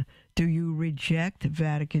question. Do you reject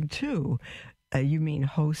Vatican II? You mean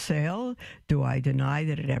wholesale? Do I deny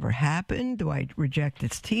that it ever happened? Do I reject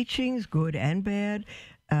its teachings, good and bad?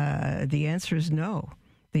 The answer is no.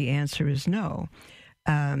 The answer is no.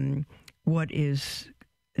 What is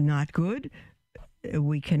not good,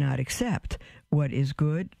 we cannot accept. What is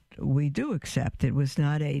good, we do accept. It was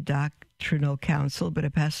not a doctrinal council, but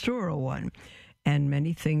a pastoral one. And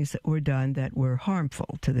many things that were done that were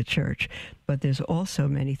harmful to the church. But there's also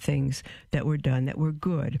many things that were done that were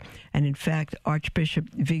good. And in fact, Archbishop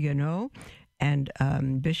Vigano and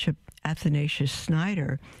Bishop Athanasius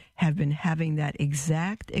Snyder have been having that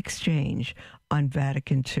exact exchange on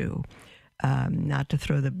Vatican II. Not to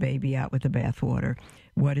throw the baby out with the bathwater.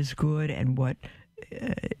 What is good and what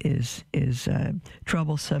is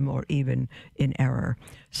troublesome or even in error.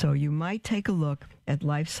 So you might take a look at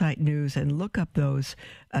LifeSite News and look up those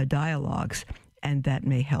dialogues, and that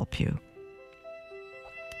may help you.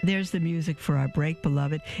 There's the music for our break,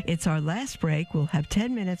 beloved. It's our last break. We'll have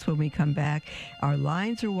 10 minutes when we come back. Our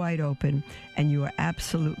lines are wide open, and you are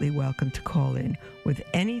absolutely welcome to call in with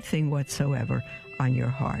anything whatsoever on your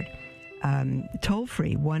heart. Toll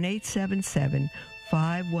free,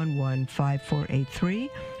 1-877-511-5483,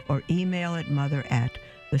 or email at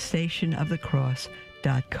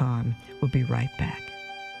mother@thestationofthecross.com. We'll be right back.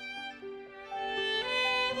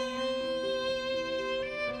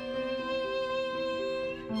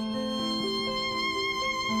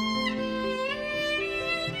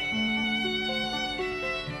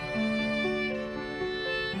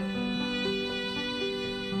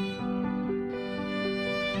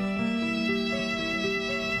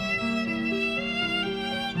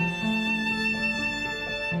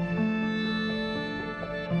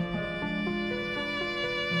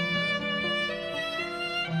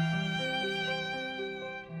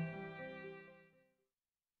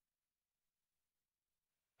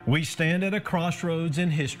 We stand at a crossroads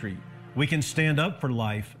in history. We can stand up for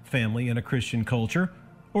life, family, and a Christian culture,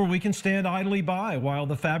 or we can stand idly by while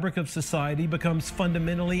the fabric of society becomes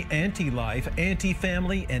fundamentally anti-life,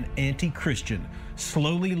 anti-family, and anti-Christian,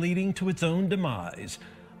 slowly leading to its own demise.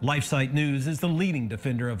 LifeSite News is the leading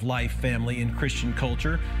defender of life, family, and Christian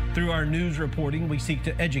culture. Through our news reporting, we seek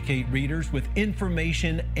to educate readers with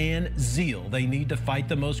information and zeal they need to fight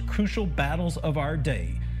the most crucial battles of our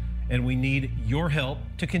day. And we need your help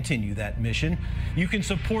to continue that mission. You can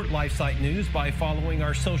support LifeSite News by following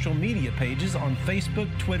our social media pages on Facebook,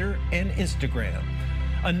 Twitter, and Instagram.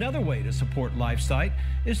 Another way to support LifeSite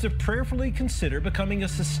is to prayerfully consider becoming a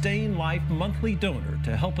Sustain Life monthly donor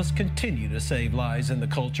to help us continue to save lives in the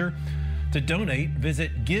culture. To donate,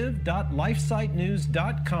 visit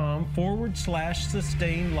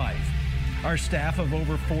give.lifesitenews.com/sustain life. Our staff of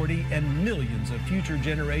over 40 and millions of future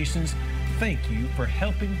generations thank you for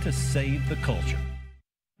helping to save the culture.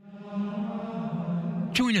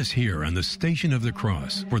 Join us here on the Station of the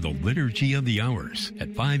Cross for the Liturgy of the Hours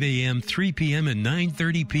at 5 a.m., 3 p.m., and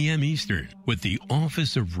 9:30 p.m. Eastern, with the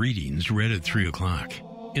Office of Readings read at 3 o'clock.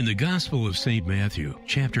 In the Gospel of St. Matthew,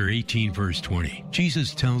 chapter 18, verse 20,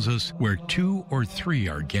 Jesus tells us, "Where 2 or 3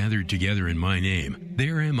 are gathered together in my name,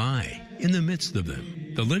 there am I in the midst of them."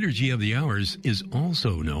 The Liturgy of the Hours is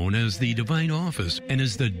also known as the Divine Office and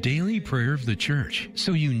is the daily prayer of the Church.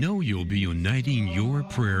 So you know you'll be uniting your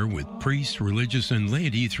prayer with priests, religious, and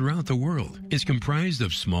laity throughout the world. It's comprised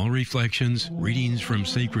of small reflections, readings from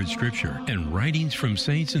sacred scripture, and writings from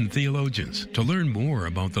saints and theologians. To learn more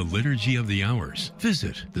about the Liturgy of the Hours,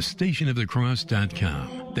 visit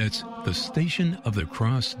thestationofthecross.com. That's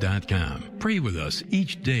thestationofthecross.com. Pray with us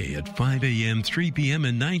each day at 5 a.m., 3 p.m.,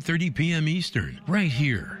 and 9:30 p.m. Eastern, right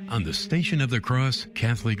here on the Station of the Cross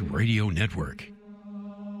Catholic Radio Network.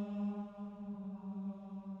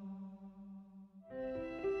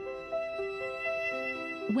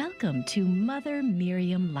 Welcome to Mother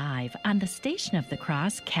Miriam Live on the Station of the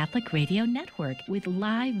Cross Catholic Radio Network with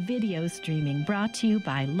live video streaming brought to you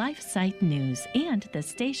by LifeSite News and the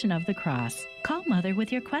Station of the Cross. Call Mother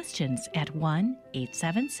with your questions at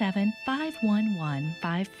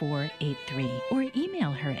 1-877-511-5483 or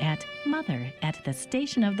email her at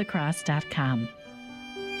mother@thestationofthecross.com.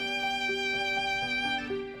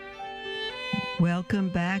 Welcome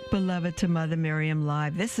back, beloved, to Mother Miriam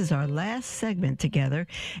Live. This is our last segment together,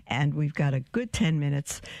 and we've got a good 10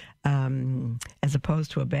 minutes, as opposed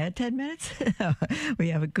to a bad 10 minutes. We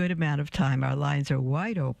have a good amount of time. Our lines are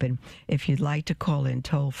wide open. If you'd like to call in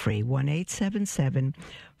toll-free,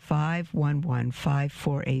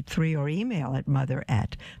 1-877-511-5483, or email at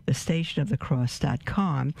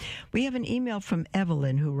mother@thestationofthecross.com. We have an email from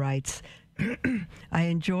Evelyn who writes, I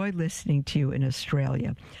enjoy listening to you in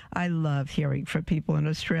Australia. I love hearing from people in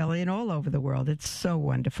Australia and all over the world. It's so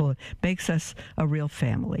wonderful. It makes us a real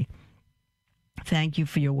family. Thank you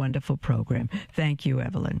for your wonderful program. Thank you,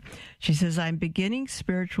 Evelyn. She says, I'm beginning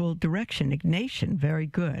spiritual direction, Ignatian. Very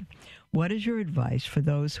good. What is your advice for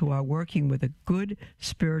those who are working with a good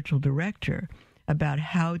spiritual director about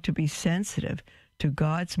how to be sensitive to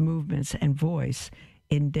God's movements and voice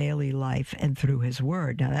in daily life and through his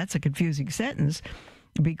word? Now, that's a confusing sentence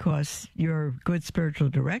because your good spiritual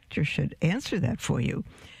director should answer that for you.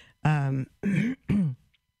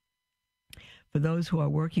 For those who are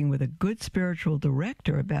working with a good spiritual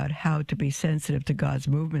director about how to be sensitive to God's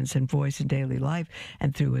movements and voice in daily life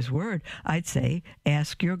and through his word, I'd say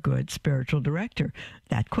ask your good spiritual director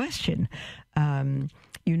that question. You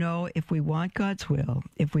know, if we want God's will,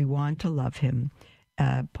 if we want to love him,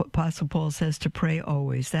 Apostle Paul says to pray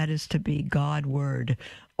always. That is to be God-word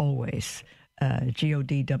always.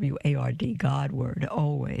 G-O-D-W-A-R-D, God-word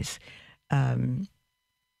always. And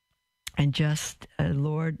just,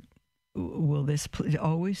 Lord, will this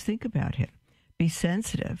always think about him? Be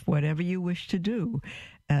sensitive, whatever you wish to do.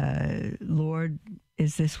 Lord,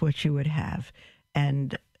 is this what you would have?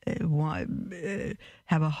 And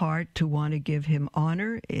have a heart to want to give him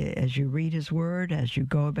honor as you read his word, as you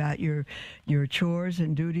go about your chores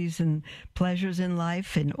and duties and pleasures in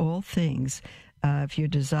life and all things. If your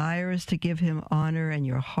desire is to give him honor and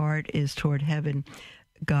your heart is toward heaven,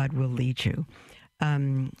 God will lead you.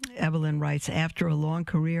 Evelyn writes, after a long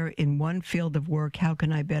career in one field of work, how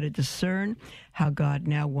can I better discern how God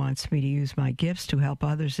now wants me to use my gifts to help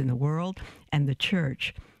others in the world and the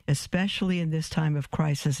church, especially in this time of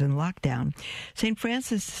crisis and lockdown? St.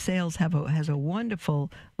 Francis de Sales has a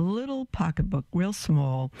wonderful little pocketbook, real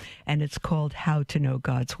small, and it's called How to Know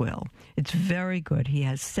God's Will. It's very good. He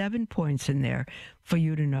has 7 points in there for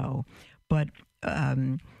you to know. But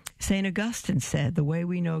St. Augustine said the way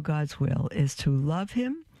we know God's will is to love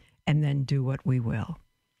him and then do what we will.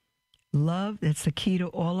 Love, that's the key to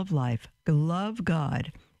all of life. Love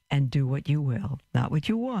God and do what you will. Not what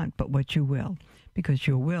you want, but what you will. Because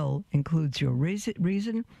your will includes your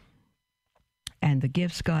reason and the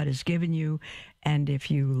gifts God has given you. And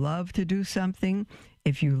if you love to do something,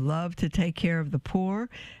 if you love to take care of the poor,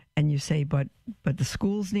 and you say, but the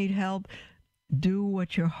schools need help, do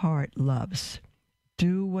what your heart loves.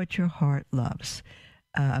 Do what your heart loves.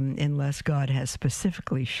 Unless God has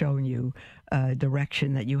specifically shown you a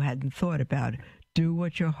direction that you hadn't thought about. Do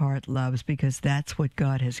what your heart loves, because that's what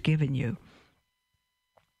God has given you.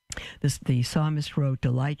 The psalmist wrote,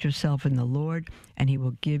 delight yourself in the Lord, and he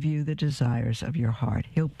will give you the desires of your heart.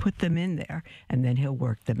 He'll put them in there, and then he'll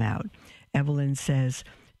work them out. Evelyn says,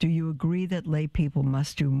 do you agree that lay people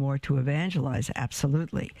must do more to evangelize?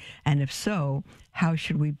 Absolutely. And if so, how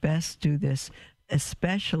should we best do this,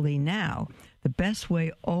 especially now? The best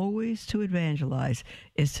way always to evangelize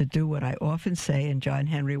is to do what I often say, and John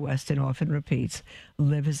Henry Weston often repeats,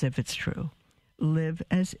 live as if it's true. Live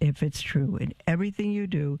as if it's true in everything you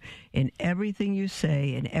do, in everything you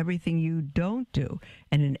say, in everything you don't do,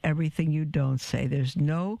 and in everything you don't say. There's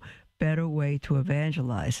no better way to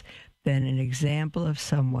evangelize than an example of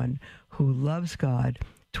someone who loves God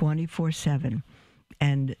 24/7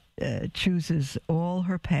 and chooses all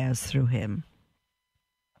her paths through him.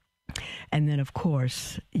 And then, of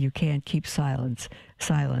course, you can't keep silent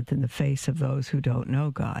in the face of those who don't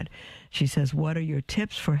know God. She says, what are your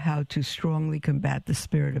tips for how to strongly combat the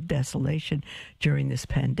spirit of desolation during this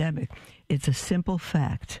pandemic? It's a simple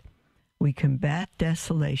fact. We combat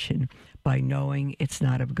desolation by knowing it's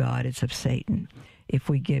not of God, it's of Satan. If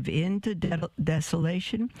we give in to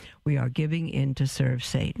desolation, we are giving in to serve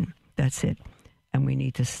Satan. That's it. And we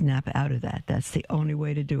need to snap out of that. That's the only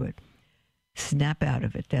way to do it. Snap out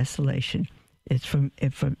of it. Desolation. It's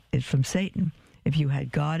from Satan. If you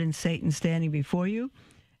had God and Satan standing before you,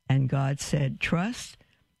 and God said, trust,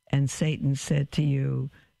 and Satan said to you,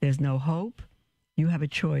 there's no hope, you have a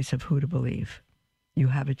choice of who to believe. You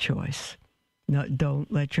have a choice. No,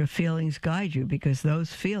 don't let your feelings guide you, because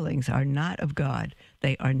those feelings are not of God.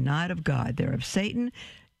 They are not of God. They're of Satan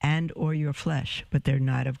and or your flesh, but they're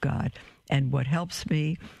not of God. And what helps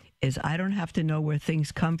me is I don't have to know where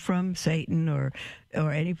things come from, Satan or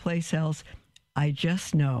any place else. I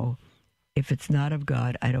just know if it's not of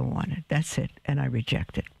God, I don't want it. That's it, and I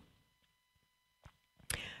reject it.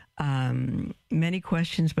 Many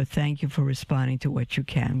questions, but thank you for responding to what you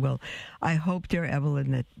can. Well, I hope, dear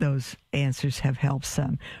Evelyn, that those answers have helped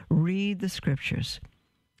some. Read the scriptures.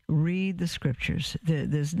 Read the scriptures.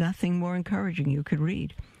 There's nothing more encouraging you could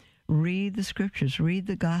read. Read the scriptures. Read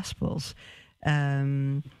the Gospels.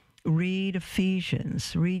 Read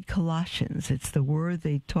Ephesians. Read Colossians. It's the word.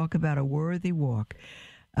 They talk about a worthy walk.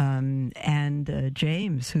 And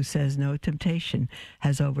James, who says no temptation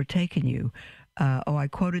has overtaken you. I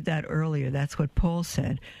quoted that earlier. That's what Paul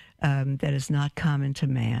said, that is not common to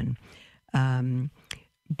man.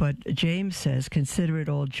 But James says, consider it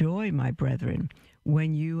all joy, my brethren,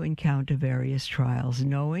 when you encounter various trials,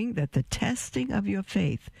 knowing that the testing of your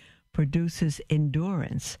faith produces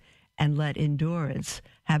endurance, and let endurance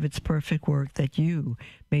have its perfect work, that you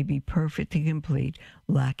may be perfect and complete,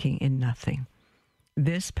 lacking in nothing.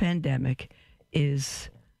 This pandemic is,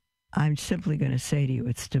 I'm simply going to say to you,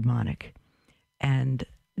 it's demonic. And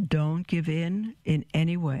don't give in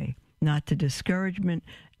any way, not to discouragement,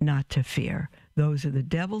 not to fear. Those are the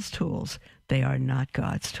devil's tools. They are not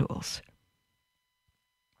God's tools.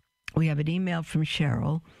 We have an email from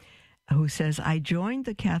Cheryl who says, I joined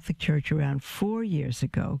the Catholic Church around 4 years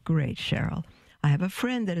ago. Great, Cheryl. I have a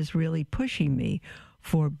friend that is really pushing me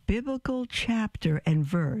for biblical chapter and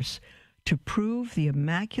verse to prove the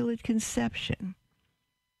Immaculate Conception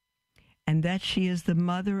and that she is the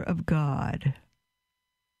Mother of God.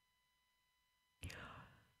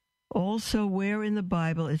 Also, where in the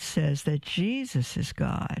Bible it says that Jesus is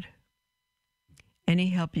God.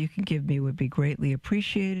 Any help you can give me would be greatly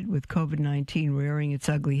appreciated. With COVID-19 rearing its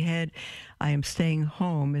ugly head, I am staying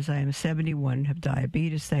home as I am 71 and have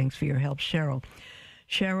diabetes. Thanks for your help, Cheryl.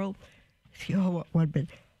 Cheryl, one minute.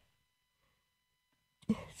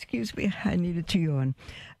 Excuse me, I needed to yawn.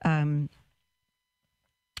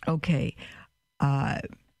 Okay. I'm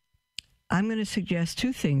going to suggest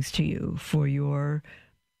two things to you for your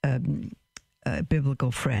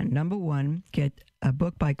biblical friend. Number one, get a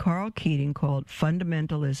book by Carl Keating called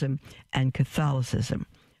Fundamentalism and Catholicism.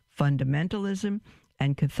 Fundamentalism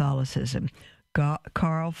and Catholicism.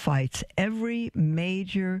 Carl fights every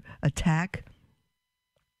major attack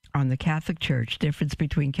on the Catholic Church, difference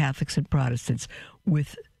between Catholics and Protestants,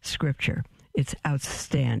 with Scripture. It's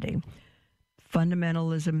outstanding.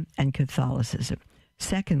 Fundamentalism and Catholicism.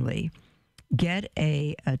 Secondly, get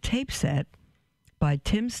a tape set by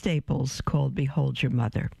Tim Staples called Behold Your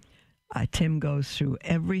Mother. Tim goes through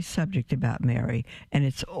every subject about Mary, and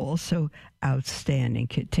it's also outstanding.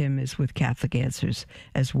 Tim is with Catholic Answers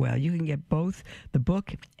as well. You can get both the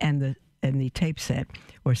book and the tape set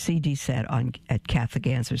or CD set at Catholic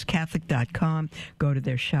Answers. Catholic.com. Go to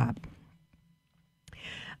their shop.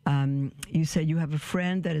 You said you have a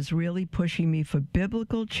friend that is really pushing me for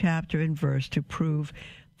biblical chapter and verse to prove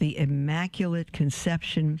the Immaculate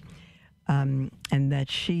Conception, and that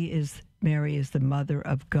Mary is the Mother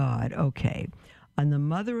of God. Okay. On the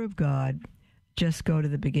Mother of God, just go to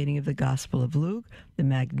the beginning of the Gospel of Luke, the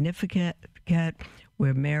Magnificat,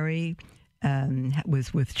 where Mary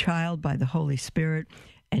was with child by the Holy Spirit,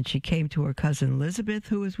 and she came to her cousin Elizabeth,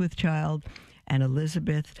 who was with child, and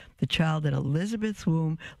Elizabeth, the child in Elizabeth's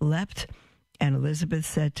womb, leapt, and Elizabeth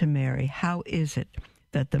said to Mary, "How is it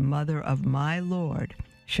that the mother of my Lord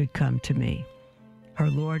should come to me?" Her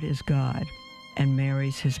Lord is God, and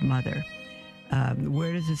Mary's his mother.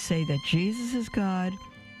 Where does it say that Jesus is God?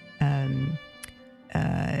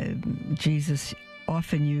 Jesus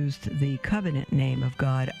often used the covenant name of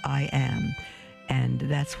God, I am. And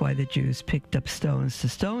that's why the Jews picked up stones to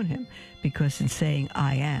stone him, because in saying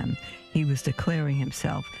I am, he was declaring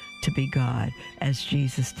himself to be God, as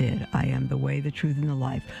Jesus did. I am the way, the truth, and the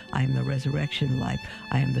life. I am the resurrection and life.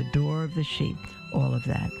 I am the door of the sheep, all of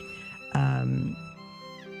that. And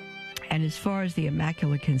as far as the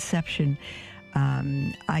Immaculate Conception,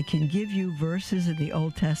 I can give you verses in the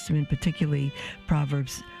Old Testament, particularly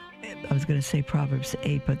Proverbs. I was going to say Proverbs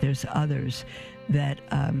 8, but there's others that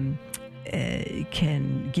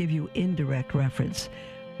can give you indirect reference.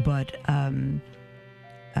 But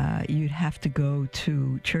you'd have to go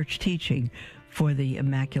to church teaching for the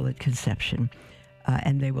Immaculate Conception,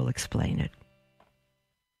 and they will explain it.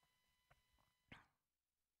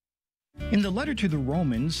 In the letter to the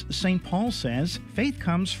Romans, St. Paul says, faith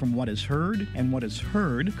comes from what is heard, and what is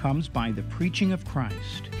heard comes by the preaching of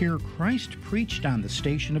Christ. Hear Christ preached on the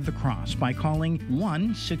Station of the Cross by calling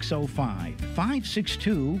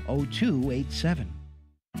 1-605-562-0287.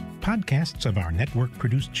 Podcasts of our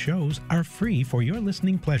network-produced shows are free for your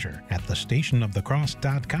listening pleasure at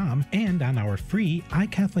thestationofthecross.com and on our free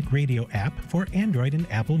iCatholic Radio app for Android and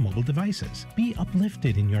Apple mobile devices. Be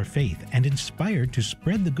uplifted in your faith and inspired to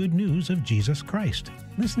spread the good news of Jesus Christ.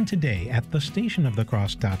 Listen today at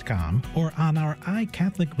thestationofthecross.com or on our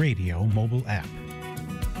iCatholic Radio mobile app.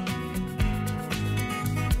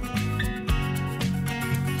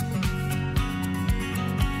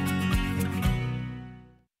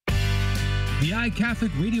 The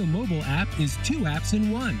iCatholic Radio mobile app is 2 apps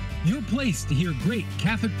in 1. Your place to hear great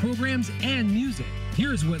Catholic programs and music.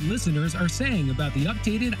 Here's what listeners are saying about the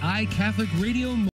updated iCatholic Radio